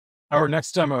Our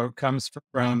next demo comes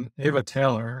from Eva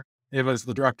Taylor. Eva is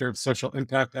the Director of Social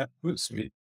Impact at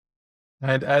Hootsuite.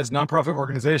 And as nonprofit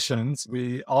organizations,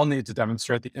 we all need to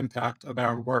demonstrate the impact of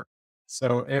our work.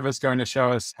 So Eva is going to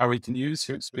show us how we can use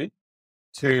Hootsuite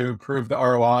to prove the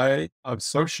ROI of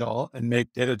social and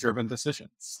make data-driven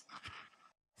decisions.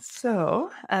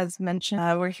 So, as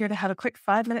mentioned, we're here to have a quick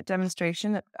 5-minute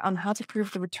demonstration on how to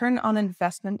prove the return on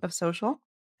investment of social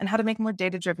and how to make more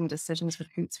data-driven decisions with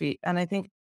Hootsuite. And I think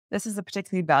this is a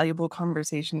particularly valuable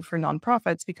conversation for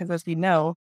nonprofits because, as we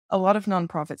know, a lot of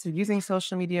nonprofits are using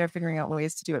social media, figuring out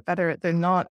ways to do it better. They're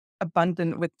not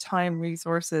abundant with time,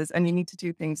 resources, and you need to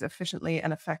do things efficiently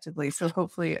and effectively. So,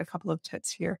 hopefully, a couple of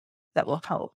tips here that will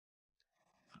help.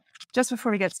 Just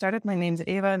before we get started, my name's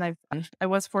Ava, and I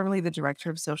was formerly the director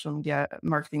of social media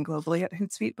marketing globally at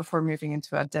Hootsuite before moving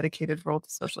into a dedicated role to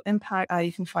social impact.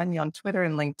 You can find me on Twitter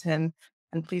and LinkedIn,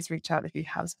 and please reach out if you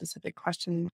have specific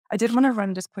questions. I did want to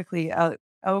run just quickly an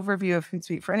overview of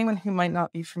Hootsuite for anyone who might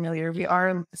not be familiar. We are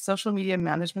a social media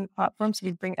management platform, so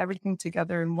we bring everything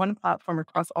together in one platform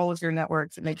across all of your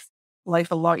networks. It makes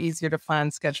life a lot easier to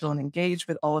plan, schedule, and engage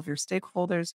with all of your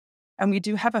stakeholders. And we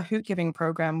do have a Hoot Giving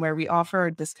program where we offer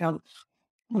a discount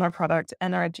on our product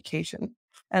and our education.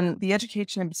 And the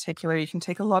education in particular, you can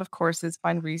take a lot of courses,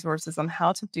 find resources on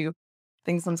how to do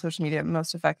things on social media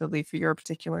most effectively for your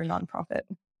particular nonprofit.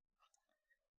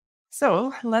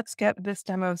 So let's get this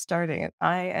demo started.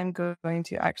 I am going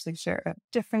to actually share a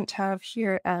different tab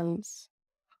here, and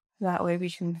that way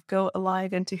we can go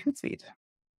live into Hootsuite.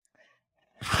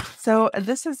 So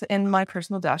this is in my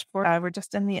personal dashboard. We're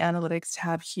just in the analytics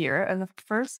tab here. And the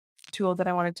first tool that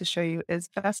I wanted to show you is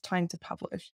best time to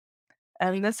publish.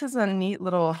 And this is a neat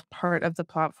little part of the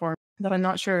platform that I'm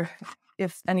not sure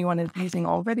if anyone is using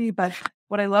already. But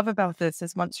what I love about this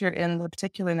is once you're in the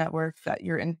particular network that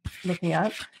you're in looking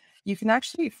at, you can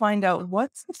actually find out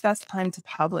what's the best time to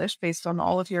publish based on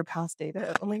all of your past data.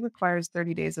 It only requires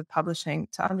 30 days of publishing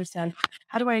to understand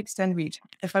how do I extend reach?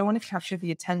 If I want to capture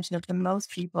the attention of the most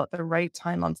people at the right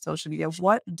time on social media,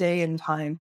 what day and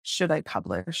time should I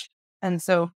publish? And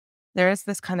so there is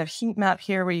this kind of heat map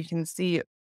here where you can see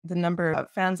the number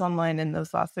of fans online in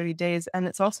those last 30 days. And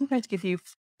it's also going to give you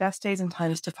best days and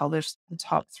times to publish the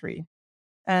top 3.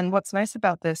 And what's nice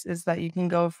about this is that you can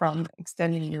go from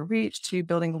extending your reach to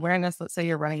building awareness. Let's say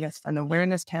you're running an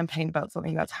awareness campaign about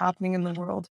something that's happening in the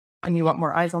world and you want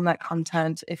more eyes on that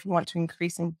content. If you want to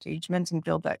increase engagement and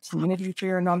build that community for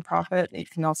your nonprofit, you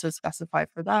can also specify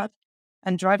for that.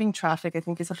 And driving traffic, I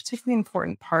think, is a particularly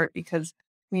important part because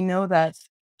we know that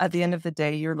at the end of the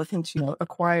day, you're looking to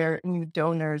acquire new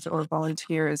donors or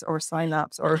volunteers or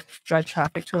signups or drive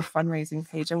traffic to a fundraising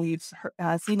page. And we've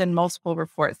seen in multiple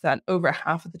reports that over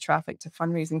half of the traffic to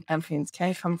fundraising campaigns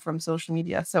can come from social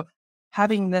media. So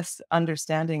having this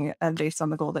understanding and based on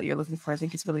the goal that you're looking for, I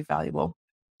think is really valuable.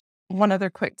 One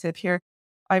other quick tip here.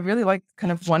 I really like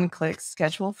kind of one-click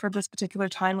schedule for this particular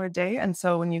time or day. And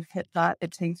so when you hit that,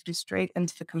 it takes you straight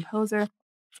into the composer.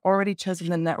 It's already chosen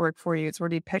the network for you. It's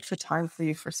already picked the time for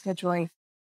you for scheduling.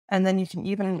 And then you can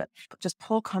even just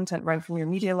pull content right from your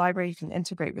media library. You can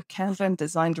integrate with Canva and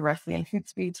design directly in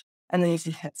Hootsuite, and then you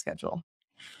can hit schedule.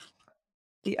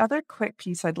 The other quick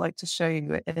piece I'd like to show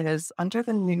you is under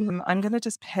the new, I'm going to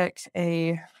just pick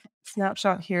a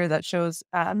snapshot here that shows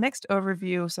a mixed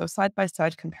overview. So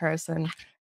side-by-side comparison.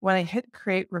 When I hit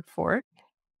create report,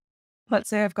 let's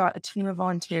say I've got a team of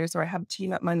volunteers or I have a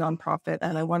team at my nonprofit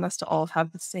and I want us to all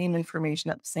have the same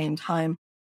information at the same time.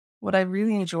 What I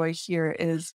really enjoy here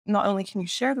is not only can you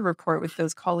share the report with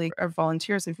those colleagues or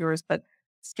volunteers of yours, but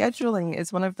scheduling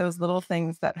is one of those little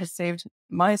things that has saved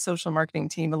my social marketing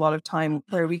team a lot of time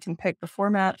where we can pick the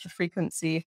format, the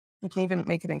frequency, we can even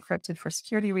make it encrypted for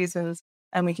security reasons,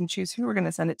 and we can choose who we're going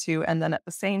to send it to. And then at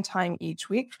the same time each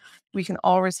week, we can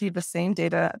all receive the same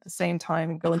data at the same time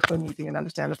and go into a meeting and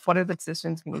understand what are the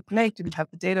decisions we need to make. Do we have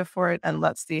the data for it? And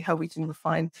let's see how we can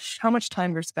refine how much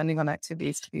time we're spending on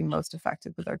activities to be most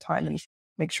effective with our time and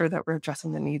make sure that we're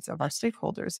addressing the needs of our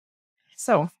stakeholders.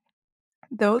 So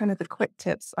those are kind of the quick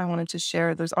tips I wanted to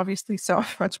share. There's obviously so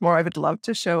much more I would love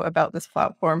to show about this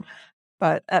platform.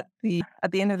 But at the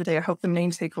end of the day, I hope the main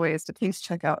takeaway is to please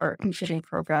check out our Giving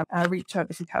program. Reach out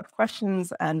if you have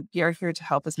questions, and we are here to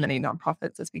help as many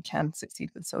nonprofits as we can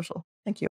succeed with social. Thank you.